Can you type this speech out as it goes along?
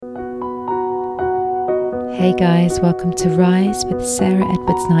Hey guys, welcome to Rise with Sarah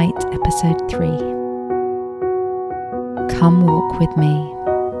Edwards Knight, episode 3. Come walk with me.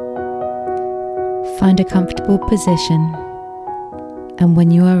 Find a comfortable position, and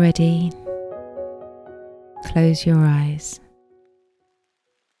when you are ready, close your eyes.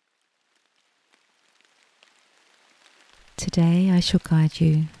 Today I shall guide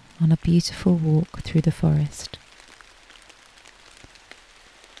you on a beautiful walk through the forest.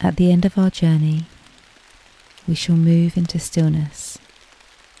 At the end of our journey, we shall move into stillness,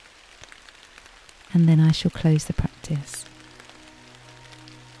 and then I shall close the practice.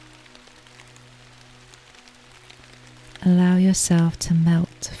 Allow yourself to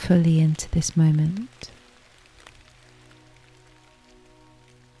melt fully into this moment.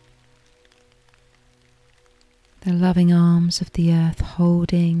 The loving arms of the earth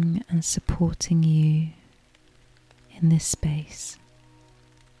holding and supporting you in this space.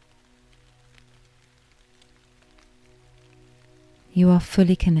 You are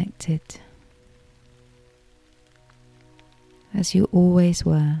fully connected, as you always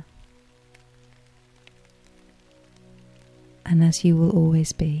were, and as you will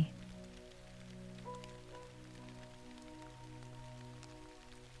always be.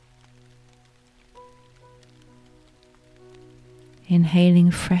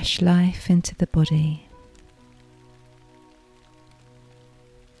 Inhaling fresh life into the body.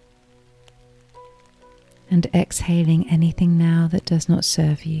 And exhaling anything now that does not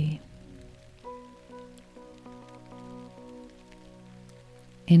serve you.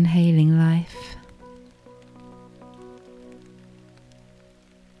 Inhaling life.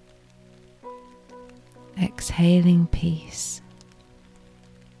 Exhaling peace.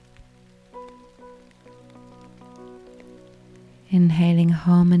 Inhaling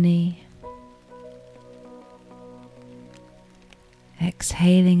harmony.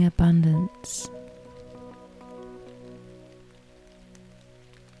 Exhaling abundance.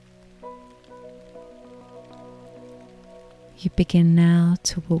 You begin now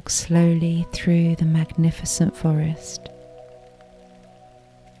to walk slowly through the magnificent forest,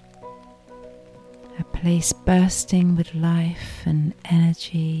 a place bursting with life and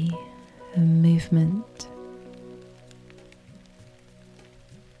energy and movement.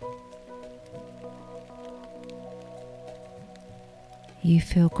 You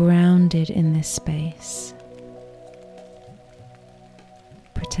feel grounded in this space,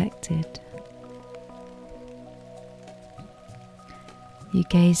 protected. You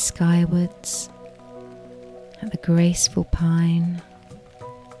gaze skywards at the graceful pine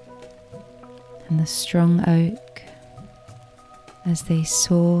and the strong oak as they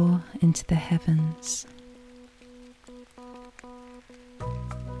soar into the heavens.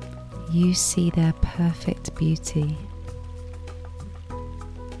 You see their perfect beauty.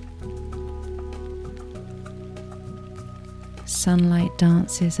 Sunlight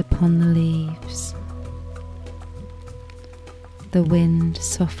dances upon the leaves. The wind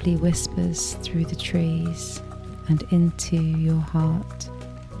softly whispers through the trees and into your heart,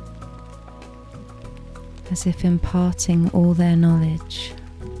 as if imparting all their knowledge,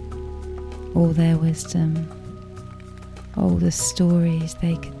 all their wisdom, all the stories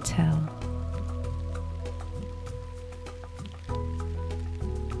they could tell.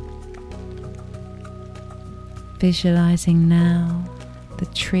 Visualizing now the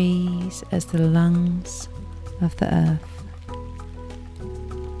trees as the lungs of the earth,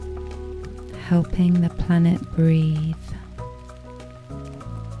 helping the planet breathe.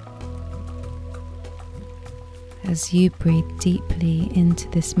 As you breathe deeply into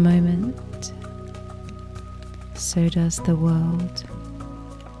this moment, so does the world.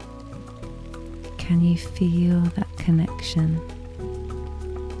 Can you feel that connection?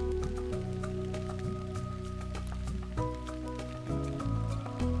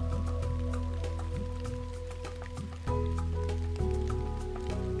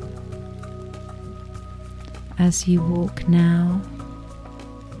 As you walk now,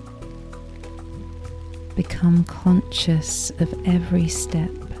 become conscious of every step,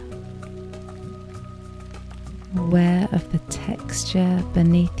 aware of the texture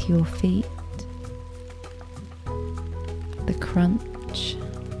beneath your feet, the crunch,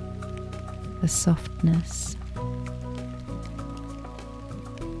 the softness.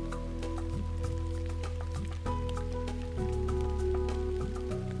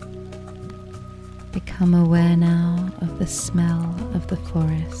 Become aware now of the smell of the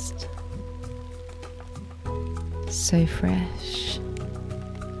forest, so fresh,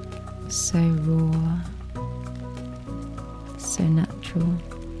 so raw, so natural.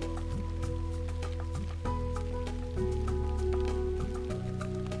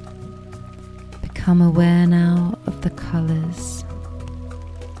 Become aware now of the colours,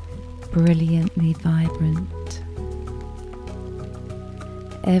 brilliantly vibrant.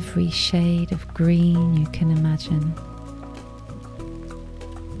 Every shade of green you can imagine.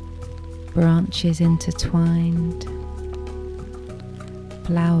 Branches intertwined,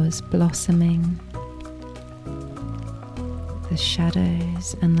 flowers blossoming, the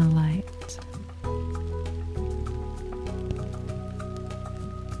shadows and the light.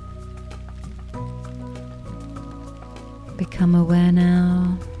 Become aware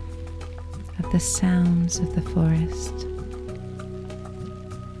now of the sounds of the forest,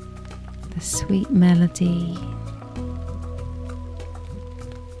 the sweet melody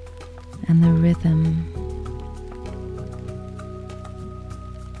and the rhythm.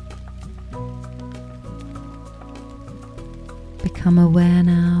 Become aware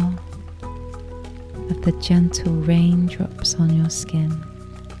now of the gentle raindrops on your skin.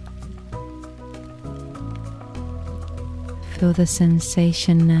 Feel the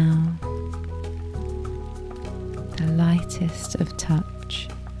sensation now, the lightest of touch.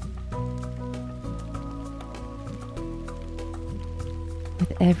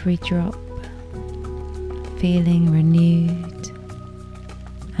 With every drop, feeling renewed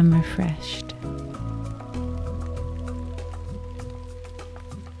and refreshed.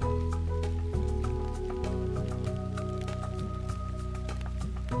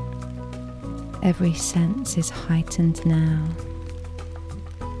 Every sense is heightened now,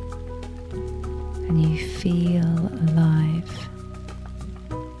 and you feel alive.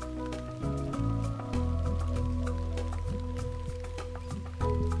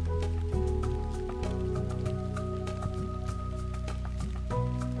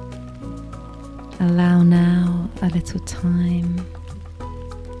 Allow now a little time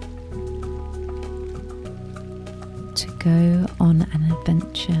to go on an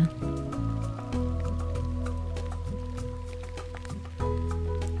adventure.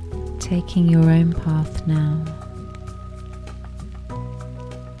 Taking your own path now.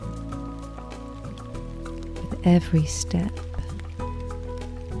 With every step,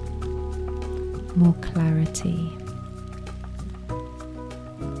 more clarity.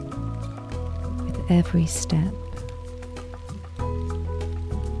 With every step,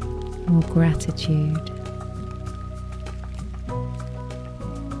 more gratitude.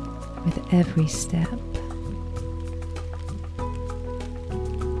 With every step,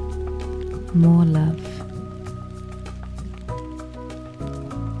 more love.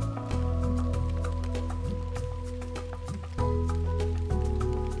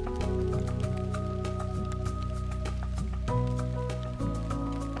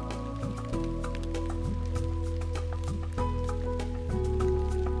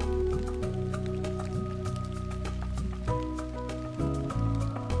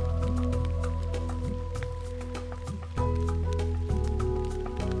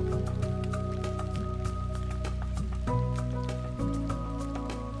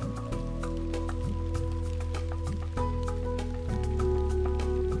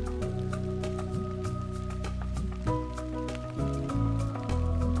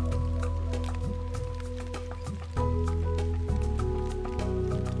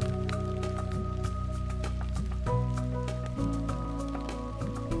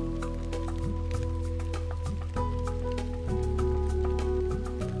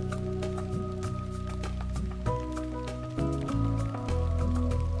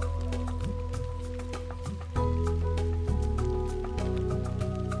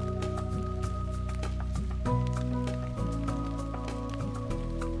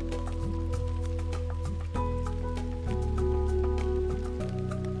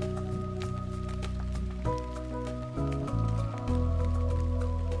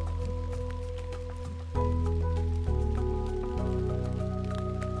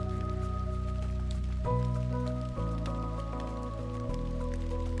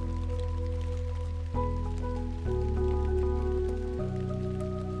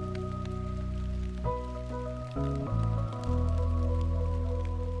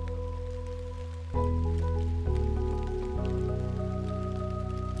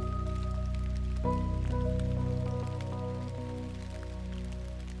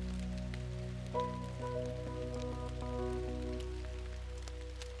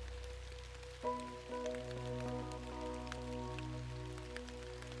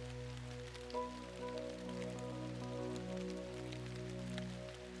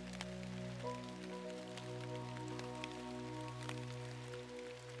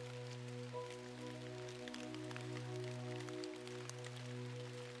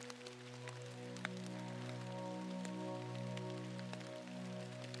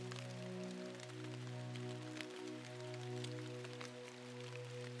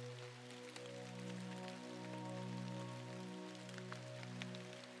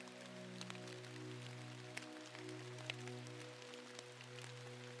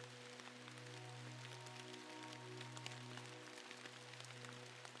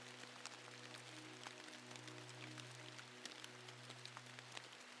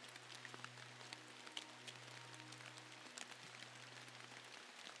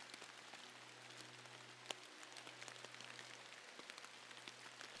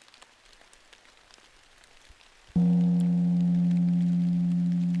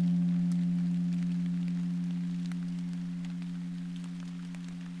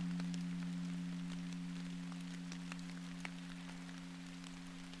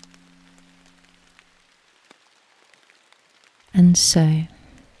 And so,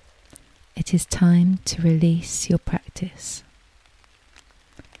 it is time to release your practice,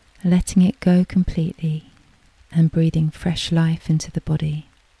 letting it go completely and breathing fresh life into the body.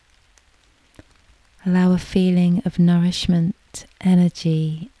 Allow a feeling of nourishment,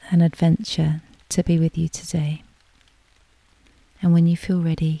 energy, and adventure to be with you today. And when you feel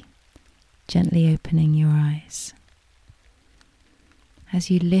ready, gently opening your eyes.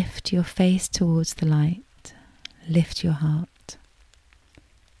 As you lift your face towards the light, lift your heart.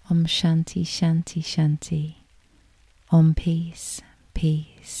 Om Shanti Shanti Shanti. Om Peace,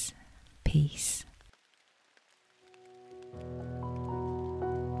 Peace, Peace.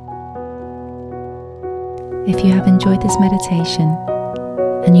 If you have enjoyed this meditation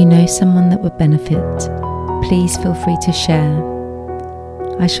and you know someone that would benefit, please feel free to share.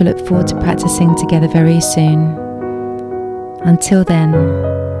 I shall look forward to practicing together very soon. Until then,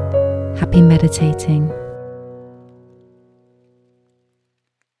 happy meditating.